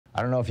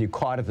I don't know if you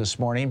caught it this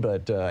morning,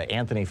 but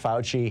Anthony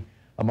Fauci,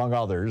 among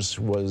others,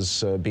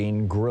 was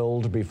being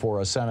grilled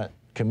before a Senate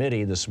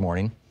committee this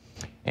morning.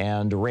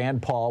 And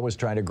Rand Paul was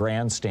trying to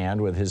grandstand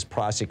with his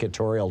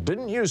prosecutorial,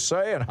 didn't you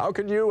say, and how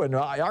could you, and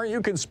aren't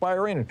you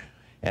conspiring?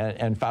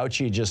 And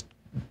Fauci just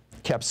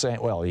kept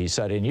saying, well, he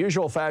said, in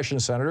usual fashion,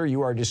 Senator,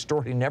 you are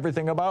distorting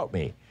everything about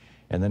me.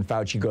 And then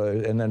Fauci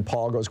goes, and then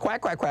Paul goes,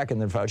 quack, quack, quack.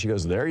 And then Fauci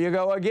goes, there you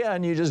go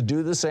again. You just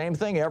do the same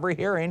thing every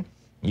hearing.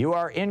 You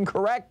are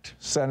incorrect,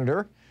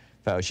 Senator.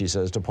 Fauci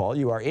says to Paul,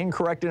 you are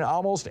incorrect in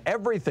almost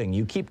everything.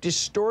 You keep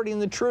distorting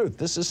the truth.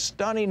 This is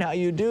stunning how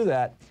you do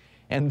that.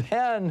 And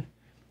then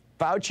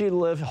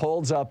Fauci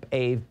holds up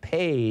a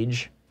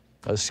page,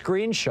 a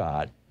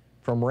screenshot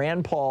from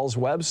Rand Paul's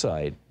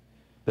website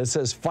that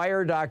says,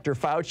 fire Dr.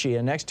 Fauci,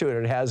 and next to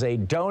it, it has a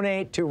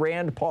donate to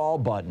Rand Paul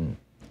button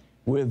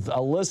with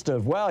a list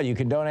of, well, you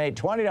can donate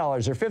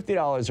 $20 or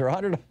 $50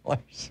 or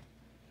 $100.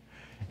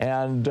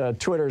 And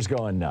Twitter's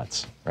going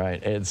nuts,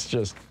 right? It's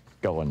just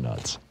going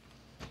nuts.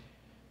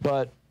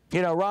 But,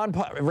 you know,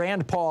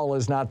 Rand Paul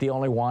is not the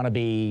only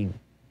wannabe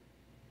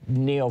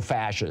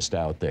neo-fascist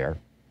out there.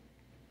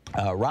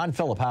 Ron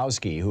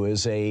Filipowski, who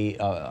is a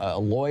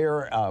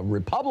lawyer,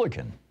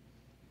 Republican,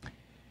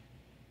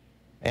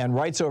 and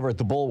writes over at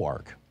The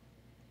Bulwark,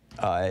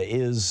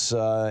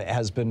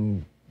 has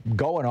been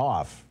going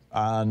off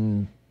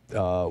on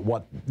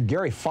what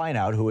Gary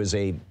Fineout, who is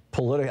a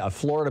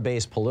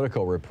Florida-based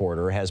Politico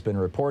reporter, has been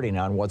reporting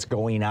on what's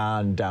going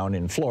on down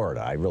in Florida.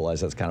 I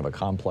realize that's kind of a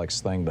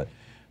complex thing, but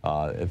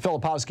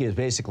Filipowski is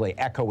basically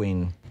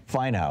echoing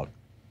Fineout.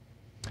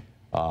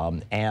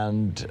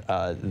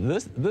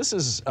 This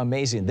is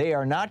amazing. They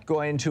are not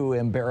going to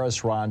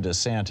embarrass Ron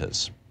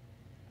DeSantis,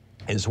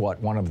 is what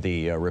one of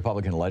the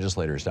Republican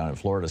legislators down in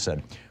Florida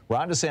said.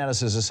 Ron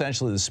DeSantis is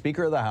essentially the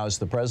Speaker of the House,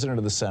 the President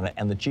of the Senate,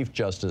 and the Chief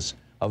Justice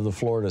of the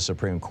Florida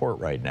Supreme Court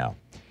right now.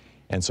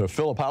 And so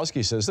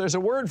Filipowski says there's a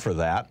word for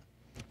that.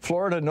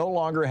 Florida no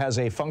longer has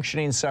a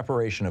functioning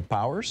separation of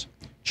powers,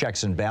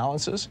 checks and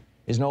balances,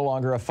 is no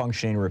longer a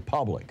functioning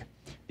republic.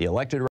 The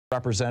elected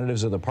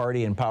representatives of the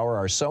party in power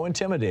are so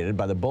intimidated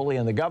by the bully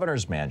in the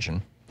governor's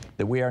mansion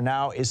that we are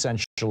now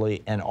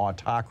essentially an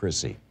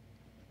autocracy.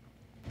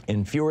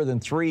 In fewer than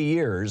 3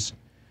 years,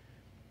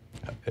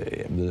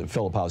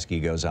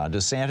 Filipowski goes on,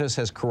 DeSantis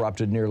has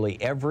corrupted nearly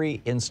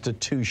every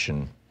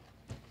institution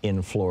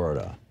in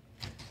Florida.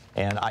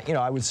 And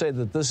I would say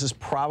that this is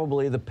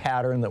probably the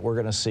pattern that we're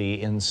going to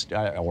see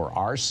or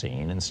are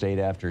seeing in state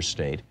after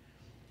state.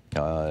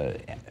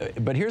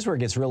 But here's where it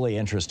gets really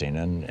interesting,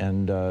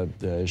 and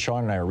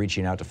Sean and I are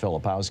reaching out to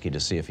Filipowski to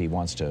see if he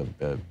wants to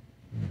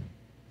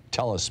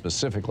tell us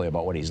specifically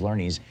about what he's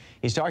learning.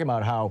 He's talking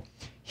about how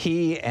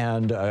he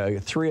and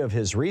three of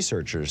his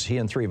researchers, he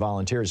and three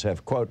volunteers,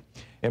 have, quote,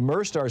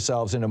 immersed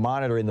ourselves into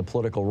monitoring the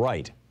political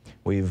right.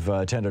 We've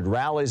attended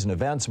rallies and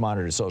events,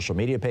 monitored social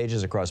media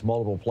pages across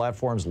multiple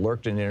platforms,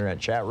 lurked in internet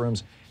chat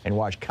rooms, and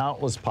watched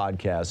countless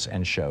podcasts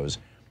and shows.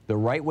 The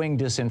right-wing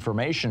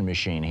disinformation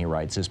machine, he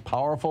writes, is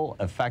powerful,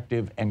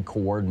 effective, and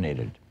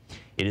coordinated.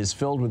 It is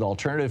filled with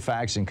alternative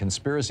facts and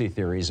conspiracy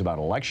theories about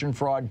election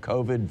fraud,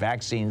 COVID,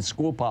 vaccines,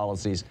 school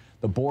policies,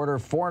 the border,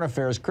 foreign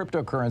affairs,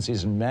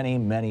 cryptocurrencies, and many,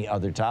 many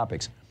other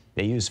topics.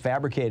 They use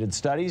fabricated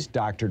studies,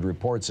 doctored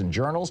reports and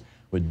journals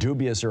with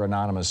dubious or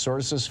anonymous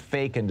sources,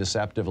 fake and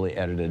deceptively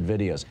edited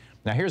videos.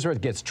 Now, here's where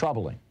it gets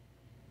troubling.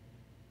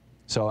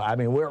 So, I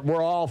mean,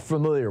 we're all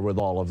familiar with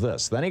all of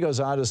this. Then he goes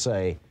on to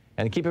say,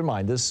 and keep in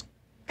mind, this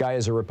guy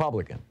is a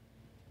Republican.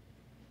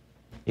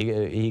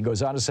 He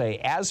goes on to say,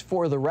 as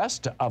for the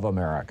rest of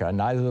America,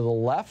 neither the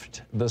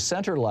left, the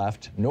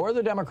center-left, nor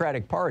the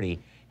Democratic Party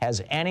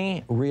has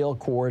any real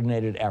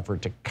coordinated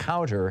effort to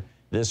counter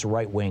this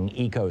right-wing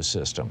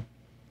ecosystem.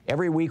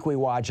 Every week we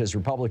watch as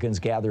Republicans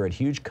gather at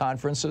huge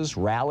conferences,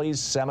 rallies,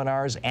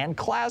 seminars, and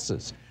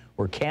classes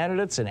where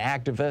candidates and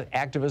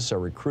activists are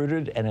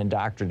recruited and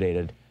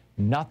indoctrinated.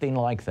 Nothing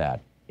like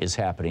that is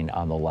happening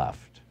on the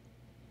left.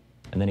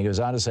 And then he goes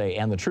on to say,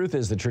 and the truth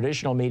is the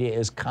traditional media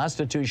is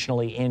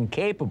constitutionally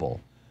incapable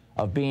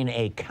of being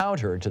a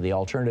counter to the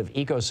alternative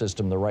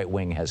ecosystem the right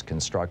wing has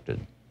constructed.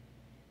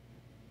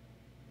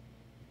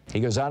 He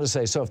goes on to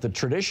say, so if the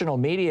traditional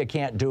media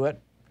can't do it,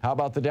 how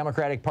about the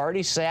Democratic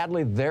Party?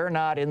 Sadly, they're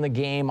not in the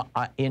game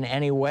in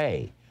any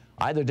way.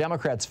 Either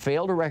Democrats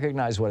fail to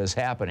recognize what is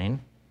happening,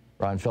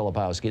 Ron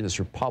Filipowski, this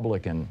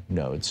Republican,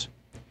 notes.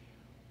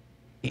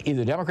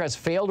 Either Democrats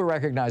fail to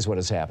recognize what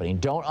is happening,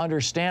 don't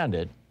understand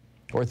it,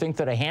 or think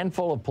that a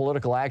handful of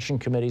political action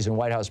committees and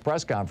White House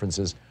press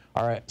conferences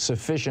are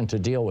sufficient to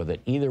deal with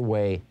it. Either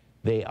way,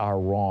 they are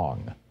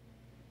wrong.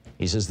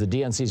 He says the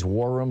DNC's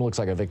war room looks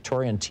like a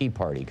Victorian Tea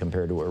Party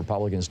compared to what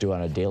Republicans do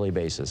on a daily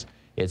basis.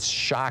 It's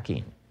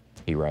shocking,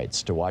 he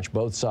writes, to watch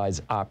both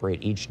sides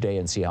operate each day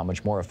and see how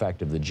much more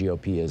effective the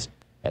GOP is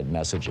at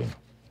messaging.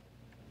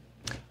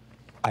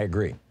 I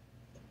agree,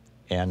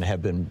 and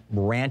have been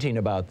ranting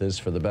about this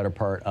for the better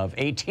part of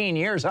 18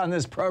 years on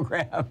this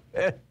program.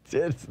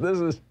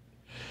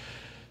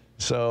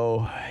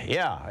 So,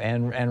 yeah,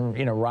 and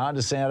you know, Ron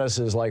DeSantis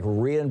is like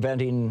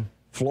reinventing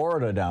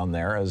Florida down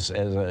there as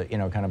a, you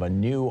know, kind of a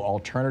new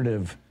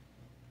alternative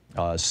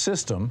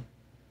system,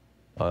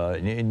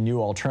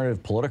 new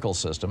alternative political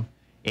system.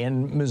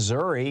 In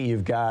Missouri,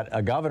 you've got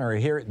a governor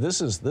here.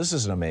 This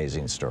is an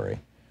amazing story.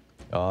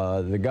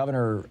 The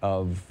governor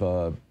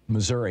of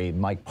Missouri,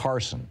 Mike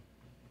Parson.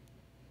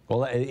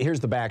 Well, here's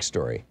the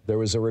backstory.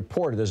 There's a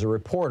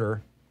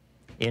reporter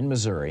in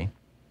Missouri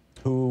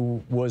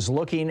who was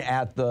looking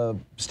at the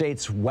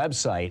state's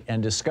website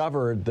and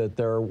discovered that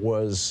there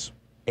was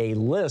a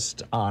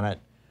list on it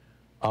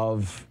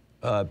of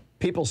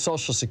people's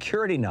Social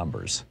Security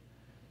numbers,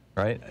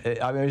 right?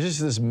 I mean, it was just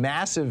this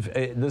massive,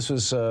 this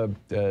was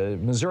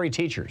Missouri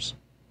teachers.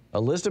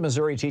 A list of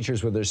Missouri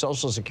teachers with their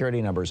Social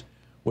Security numbers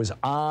was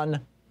on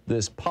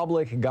this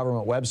public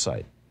government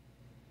website.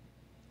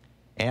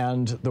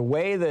 And the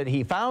way that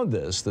he found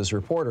this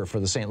reporter for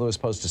the St. Louis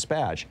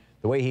Post-Dispatch,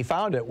 the way he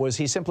found it was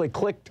he simply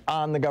clicked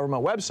on the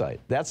government website.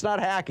 That's not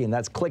hacking,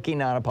 that's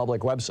clicking on a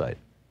public website.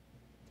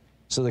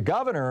 So the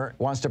governor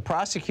wants to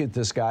prosecute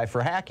this guy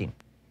for hacking.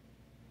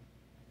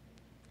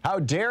 How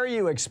dare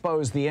you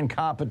expose the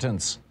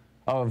incompetence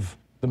of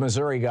the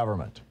Missouri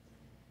government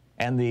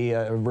and the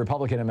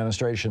Republican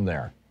administration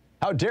there?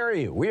 How dare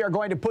you? We are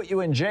going to put you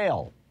in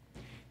jail.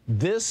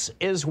 This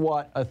is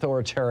what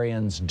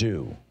authoritarians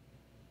do.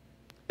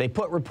 They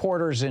put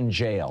reporters in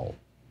jail.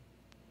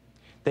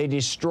 They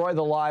destroy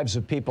the lives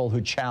of people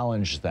who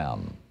challenge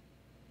them.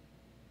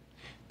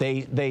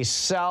 They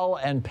sell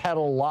and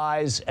peddle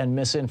lies and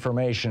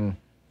misinformation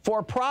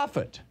for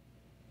profit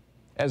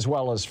as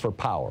well as for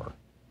power.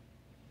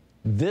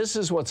 This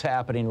is what's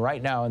happening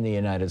right now in the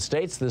United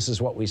States. This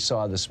is what we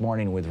saw this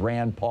morning with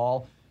Rand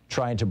Paul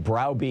trying to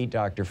browbeat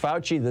Dr.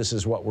 Fauci. This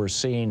is what we're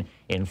seeing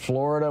in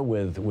Florida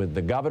with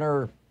the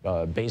governor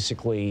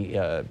basically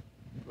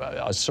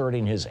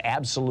asserting his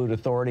absolute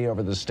authority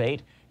over the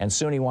state, and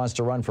soon he wants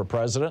to run for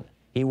president.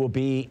 He will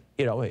be,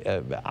 you know,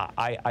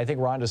 I think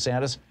Ron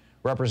DeSantis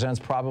represents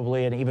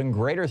probably an even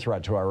greater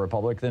threat to our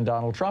republic than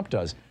Donald Trump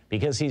does,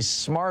 because he's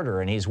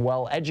smarter and he's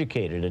well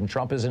educated, and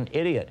Trump is an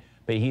idiot,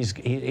 but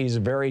he's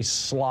very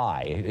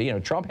sly. You know,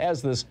 Trump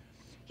has this,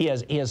 he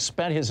has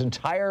spent his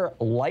entire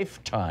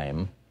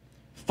lifetime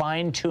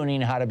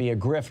fine-tuning how to be a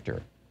grifter.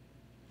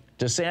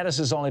 DeSantis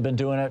has only been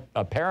doing it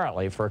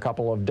apparently for a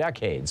couple of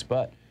decades,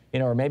 but you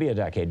know, or maybe a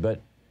decade, but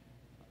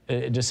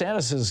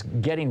DeSantis is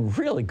getting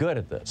really good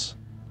at this,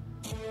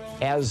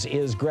 as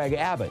is Greg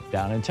Abbott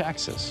down in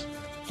Texas.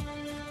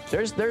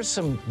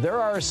 There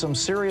are some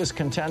serious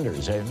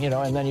contenders, you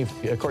know, and then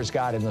you've, of course,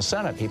 got in the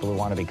Senate people who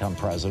want to become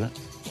president.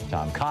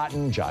 Tom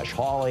Cotton, Josh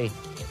Hawley,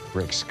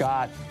 Rick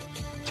Scott,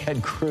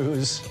 Ted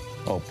Cruz.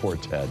 Oh, poor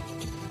Ted.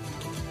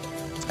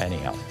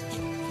 Anyhow,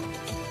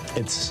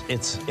 it's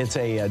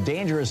a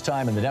dangerous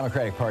time, and the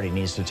Democratic Party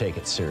needs to take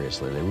it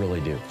seriously. They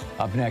really do.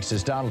 Up next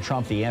is Donald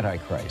Trump, the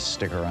Antichrist.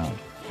 Stick around.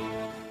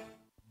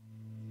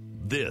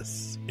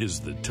 This is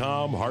the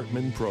Thom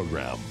Hartmann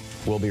Program.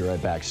 We'll be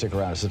right back. Stick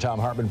around. It's the Thom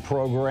Hartmann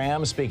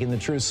Program, speaking the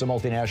truth to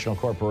multinational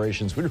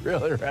corporations we'd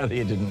really rather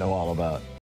you didn't know all about.